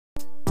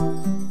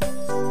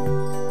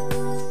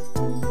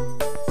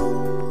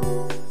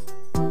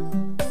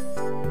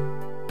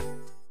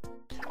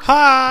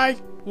Hi!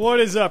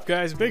 What is up,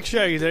 guys? Big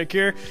Shaggy Tech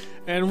here,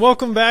 and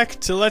welcome back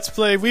to Let's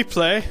Play We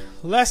Play.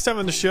 Last time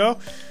on the show,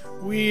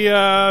 we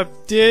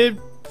did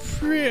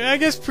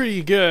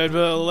pretty good,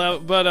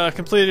 but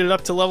completed it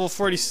up to level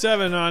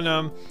 47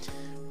 on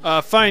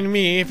Find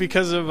Me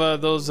because of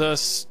those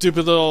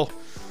stupid little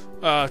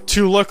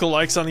two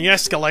lookalikes on the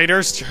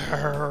escalators.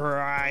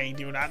 I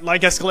do not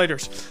like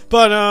escalators.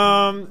 But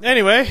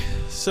anyway,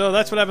 so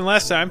that's what happened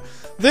last time.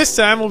 This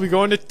time we'll be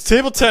going to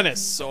table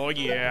tennis. Oh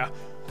yeah.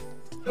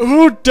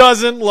 Who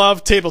doesn't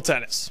love table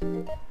tennis?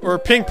 Or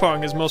ping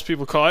pong, as most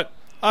people call it.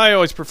 I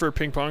always prefer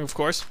ping pong, of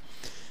course.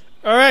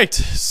 Alright,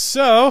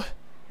 so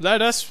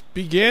let us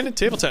begin at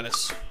table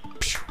tennis.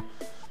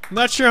 I'm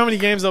not sure how many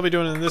games I'll be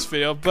doing in this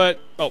video, but...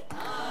 Oh.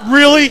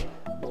 Really?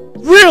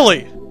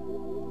 Really?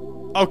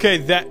 Okay,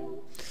 that...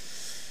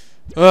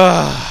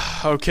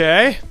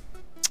 okay.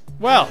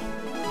 Well.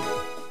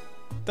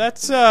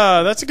 That's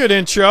a good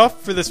intro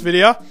for this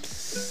video.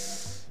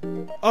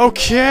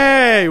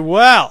 Okay,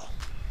 well.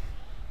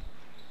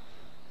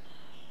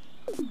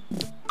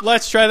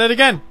 Let's try that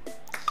again.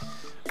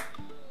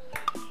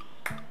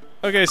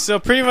 Okay, so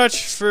pretty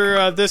much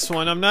for this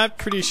one, I'm not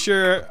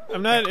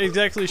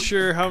exactly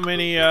sure how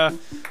many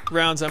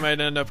rounds I might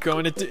end up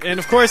going. And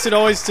of course, it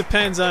always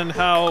depends on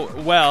how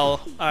well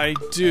I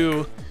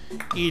do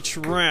each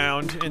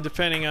round, and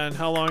depending on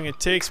how long it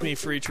takes me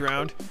for each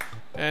round,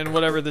 and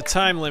whatever the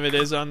time limit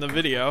is on the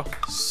video.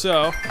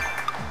 So,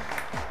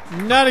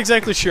 not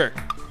exactly sure.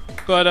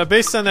 But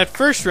based on that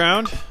first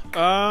round,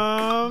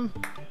 I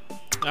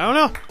don't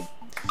know.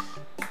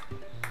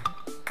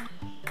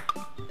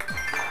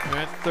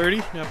 Alright, 30,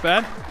 not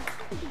bad.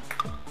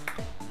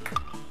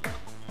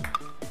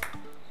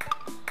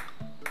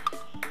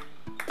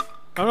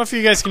 I don't know if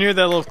you guys can hear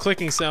that little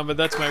clicking sound, but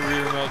that's my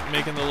Wii remote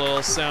making the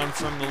little sound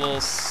from the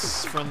little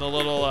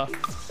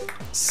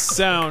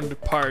sound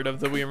part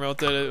of the Wii remote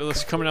that it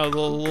was coming out of the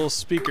little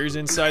speakers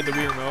inside the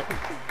Wii remote.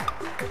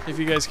 If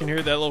you guys can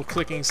hear that little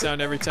clicking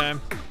sound every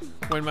time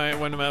when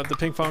the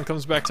ping pong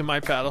comes back to my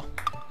paddle.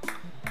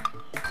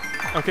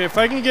 Okay, if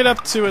I can get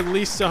up to at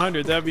least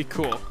 100, that'd be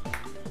cool.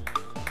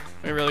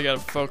 I really gotta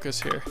focus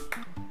here.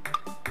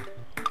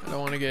 I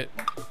don't want to get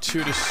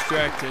too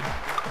distracted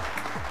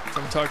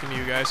from talking to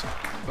you guys.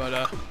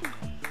 But,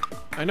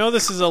 I know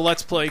this is a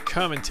Let's Play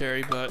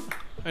commentary, but...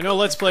 I know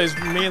Let's Plays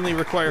mainly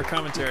require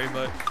commentary,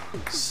 but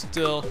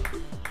still,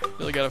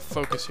 really gotta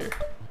focus here.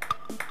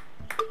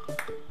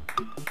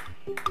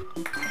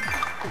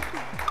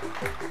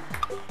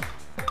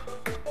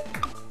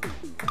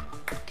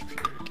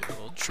 Computer get a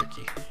little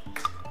tricky.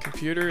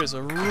 Computer is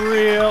a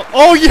real...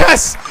 Oh,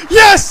 yes!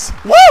 Yes!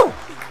 Woo!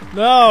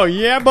 No,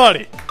 yeah,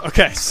 buddy.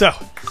 Okay, so,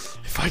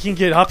 if I can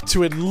get up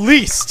to at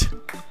least...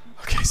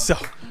 Okay, so,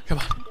 come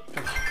on.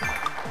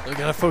 I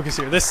gotta focus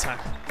here this time.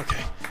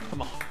 Okay,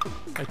 come on.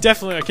 I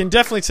can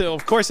definitely tell.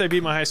 Of course, I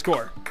beat my high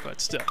score, but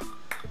still,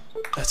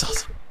 that's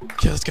awesome.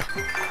 Okay, let's go.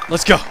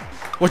 Let's go.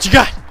 What you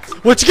got?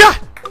 What you got?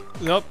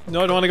 Nope.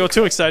 No, I don't want to go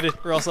too excited,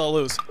 or else I'll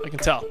lose. I can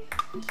tell.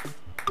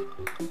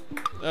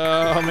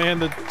 Oh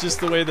man, just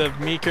the way the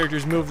me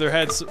characters move their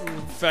heads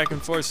back and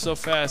forth so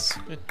fast.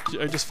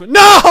 I just no.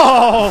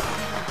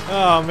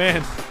 Oh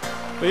man.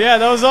 But yeah,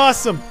 that was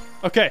awesome.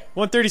 Okay,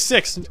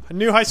 136, a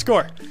new high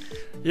score.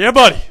 Yeah,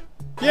 buddy.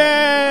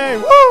 Yay!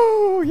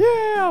 Woo!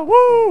 Yeah!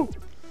 Woo!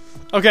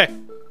 Okay,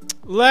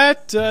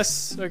 let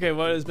us... Okay,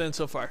 what has been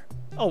so far?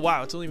 Oh,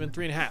 wow, it's only been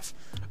 3.5.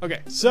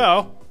 Okay,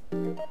 so...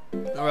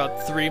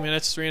 About 3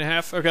 minutes,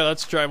 3.5. Okay,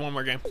 let's try one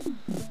more game.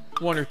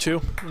 1 or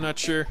 2, I'm not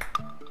sure.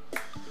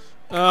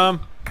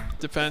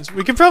 Depends.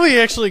 We can probably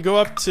actually go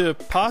up to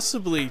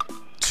possibly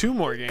 2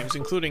 more games,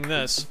 including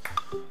this.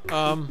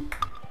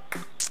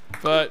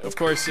 But, of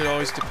course, it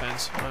always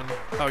depends on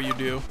how you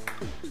do.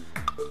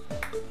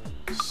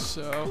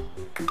 So,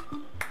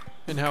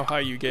 and how high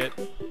you get.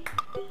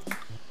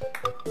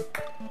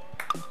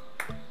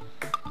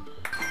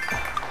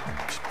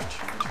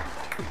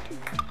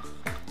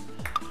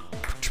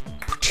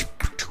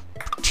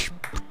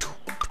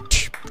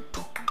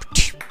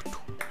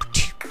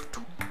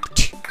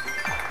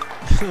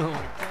 Oh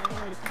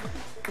my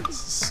god.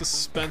 It's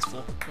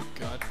suspenseful. Oh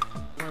god.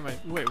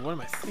 Wait, what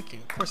am I thinking?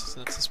 Of course it's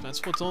not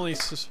suspenseful. It's only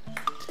it's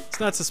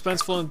not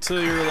suspenseful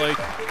until you're like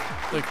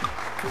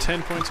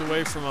 10 points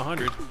away from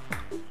 100.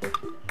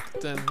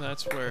 Then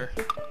that's where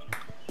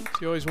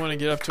you always want to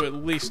get up to at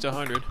least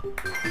 100.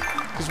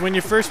 Because when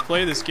you first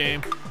play this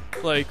game,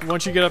 like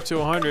once you get up to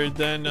 100,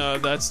 then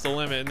that's the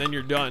limit, and then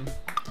you're done.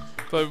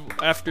 But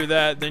after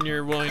that, then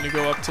you're willing to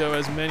go up to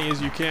as many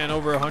as you can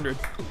over 100.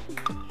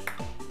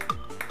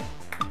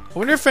 I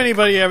wonder if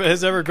anybody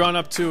has ever gone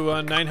up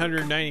to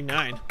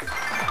 999.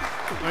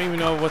 I don't even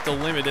know what the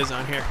limit is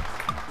on here.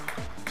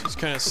 Which is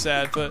kind of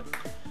sad, but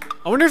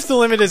I wonder if the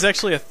limit is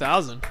actually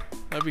 1,000.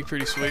 That'd be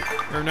pretty sweet.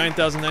 Or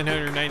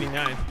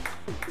 9,999.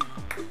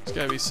 It's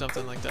gotta be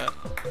something like that.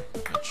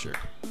 Not sure.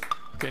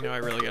 Okay, now I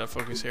really gotta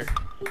focus here.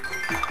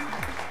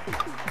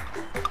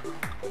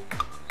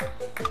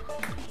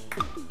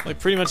 Like,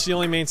 pretty much the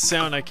only main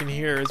sound I can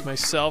hear is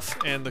myself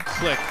and the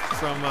click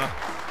from my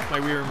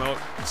Wii remote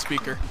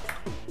speaker.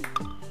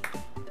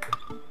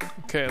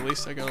 Okay, at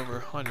least I got over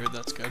 100.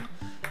 That's good.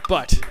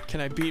 But can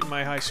I beat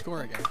my high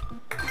score again,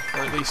 or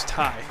at least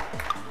tie?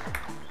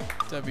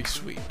 That'd be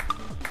sweet.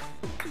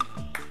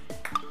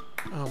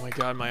 Oh my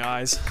god, my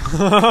eyes.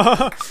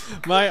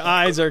 My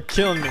eyes are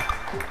killing me.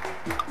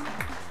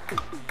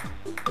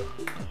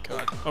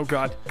 Oh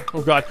god.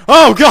 Oh god.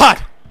 Oh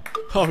god!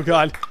 Oh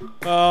god.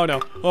 Oh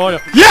no. Oh no.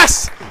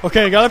 Yes!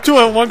 Okay, I got up to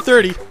a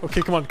 130.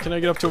 Okay, come on. Can I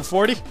get up to a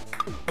 40?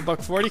 A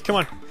buck 40? Come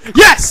on.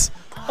 Yes!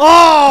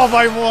 Oh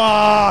my,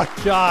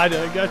 oh god.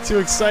 I got too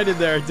excited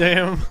there.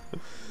 Damn.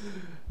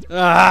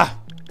 Ah.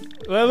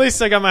 Well, at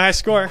least I got my high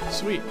score.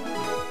 Sweet.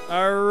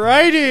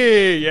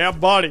 Alrighty. Yeah,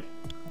 buddy.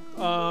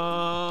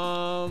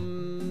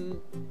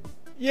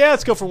 Yeah,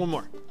 let's go for one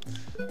more.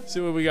 See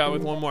what we got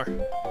with one more.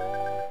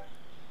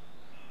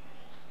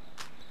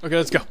 Okay,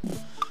 let's go.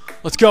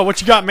 Let's go. What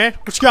you got, man?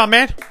 What you got,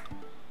 man?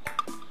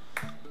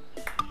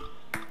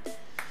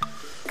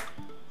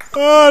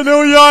 Oh,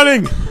 no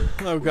yawning.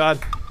 Oh, God.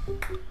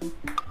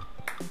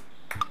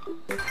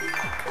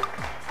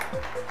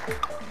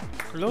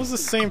 Are those the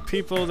same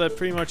people that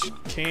pretty much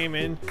came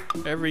in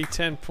every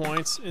 10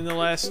 points in the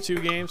last 2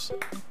 games?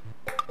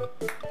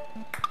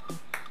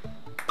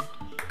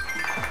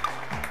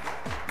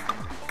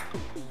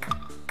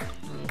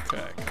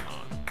 Okay, come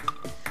on.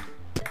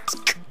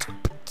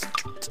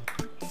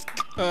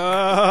 Oh,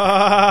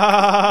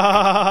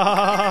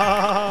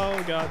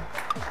 God.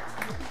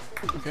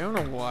 Okay, I don't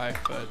know why,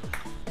 but...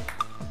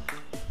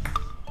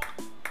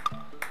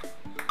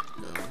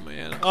 Oh,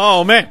 man.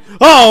 Oh, man!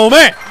 Oh,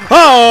 man!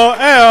 Oh,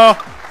 ew!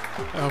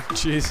 Oh,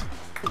 jeez.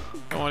 I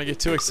don't want to get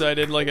too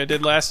excited like I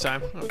did last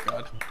time. Oh,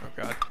 God. Oh,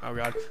 God. Oh,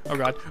 God. Oh,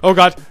 God. Oh,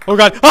 God. Oh,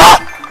 God.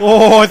 Ah!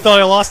 Oh, I thought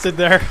I lost it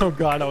there. Oh,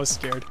 God, I was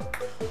scared.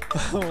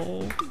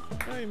 Oh,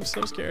 I am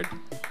so scared.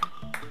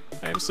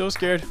 I am so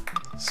scared.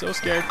 So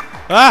scared.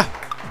 Ah!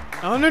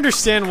 I don't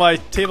understand why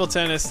table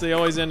tennis, they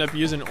always end up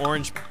using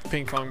orange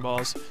ping pong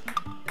balls.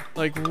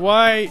 Like,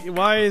 why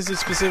is it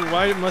specific?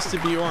 Why must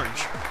it be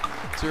orange?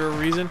 Is there a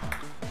reason?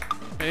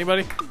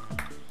 Anybody?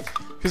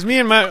 Because me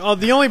and my...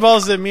 the only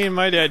balls that me and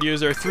my dad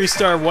use are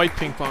 3-star white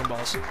ping pong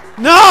balls.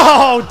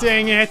 No!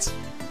 Dang it!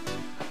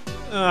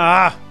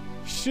 Ah!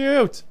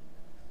 Shoot!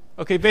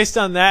 Okay, based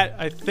on that,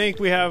 I think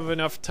we have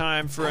enough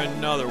time for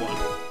another one.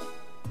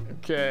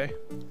 Okay.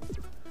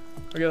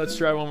 Okay, let's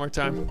try one more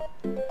time.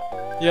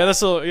 Yeah,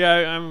 this'll...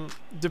 Yeah, I'm...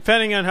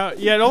 Depending on how...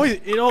 Yeah,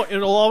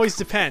 it'll always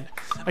depend.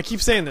 I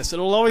keep saying this.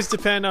 It'll always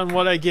depend on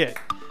what I get.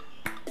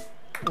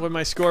 What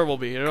my score will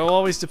be. It'll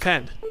always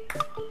depend.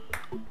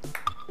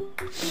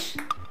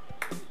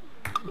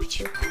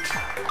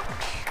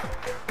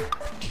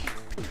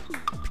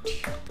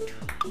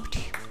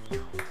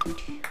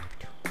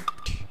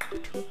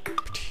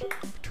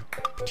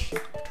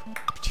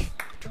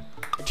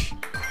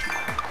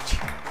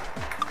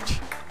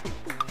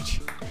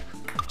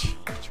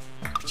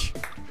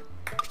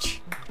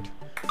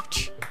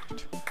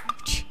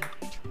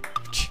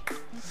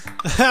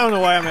 I don't know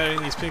why I'm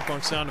adding these ping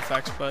pong sound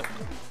effects, but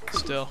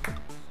still,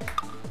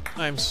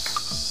 I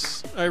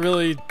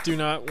really do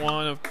not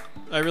want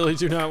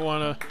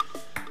to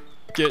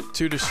get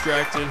too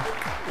distracted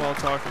while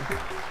talking.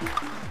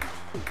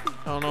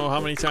 I don't know how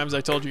many times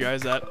I told you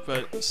guys that,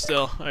 but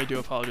still, I do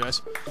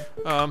apologize.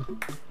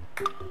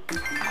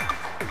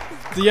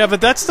 Yeah,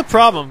 but that's the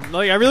problem.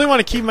 Like, I really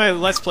want to keep my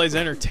Let's Plays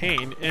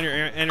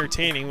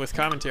entertaining with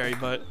commentary,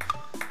 but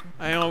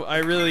I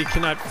really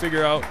cannot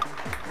figure out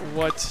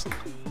what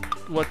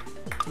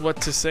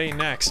to say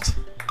next.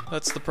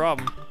 That's the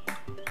problem.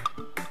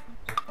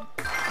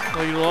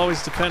 Like, it'll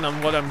always depend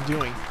on what I'm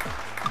doing.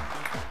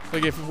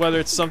 Like, whether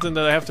it's something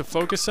that I have to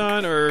focus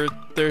on, or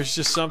there's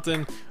just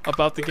something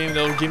about the game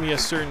that'll give me a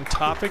certain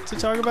topic to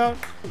talk about.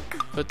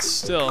 But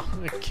still,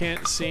 I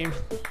can't seem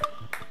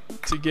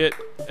to get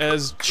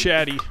as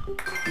chatty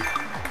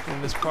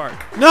in this part.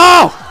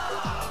 No!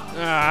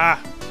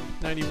 Ah,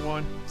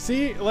 91.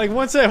 See, like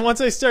once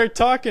I start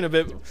talking a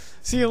bit,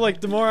 see, like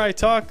the more I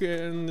talk,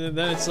 and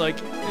then it's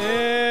like,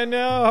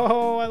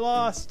 no, I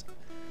lost.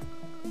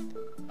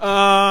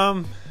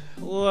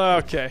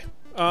 Okay.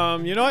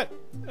 You know what?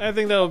 I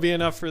think that'll be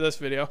enough for this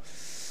video.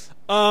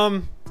 Yeah,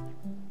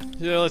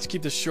 let's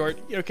keep this short.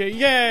 Okay,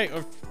 yay!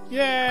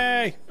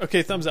 Yay!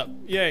 Okay, thumbs up.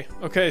 Yay.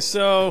 Okay,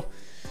 so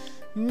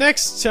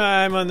next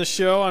time on the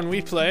show on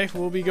We Play,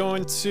 we'll be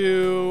going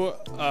to...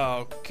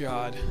 Oh,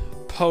 God.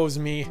 Pose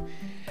Me.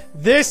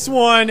 This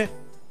one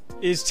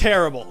is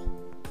terrible.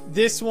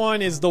 This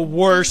one is the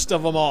worst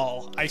of them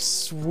all. I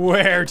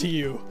swear to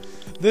you.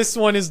 This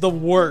one is the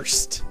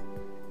worst.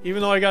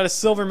 Even though I got a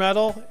silver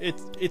medal,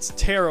 it's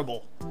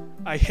terrible.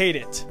 I hate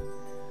it.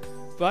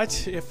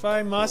 But if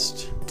I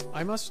must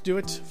do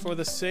it for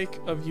the sake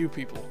of you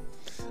people.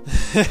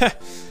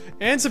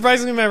 And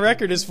surprisingly, my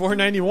record is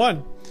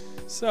 491.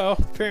 So,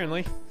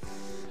 apparently.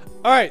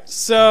 Alright,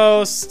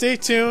 so stay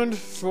tuned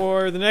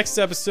for the next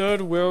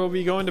episode where we'll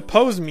be going to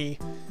Pose Me.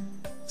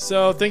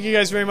 So, thank you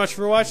guys very much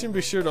for watching.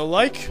 Be sure to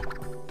like,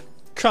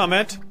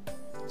 comment,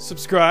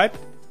 subscribe,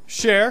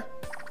 share,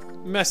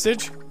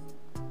 message,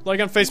 like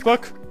on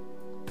Facebook,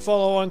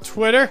 follow on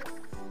Twitter,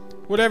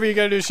 whatever you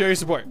gotta do to show your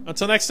support.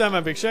 Until next time,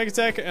 I'm Big Shaggy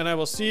Tech, and I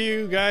will see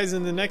you guys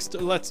in the next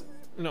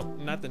no,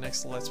 not the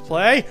next Let's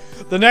Play,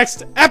 the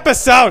next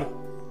episode.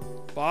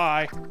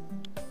 Bye.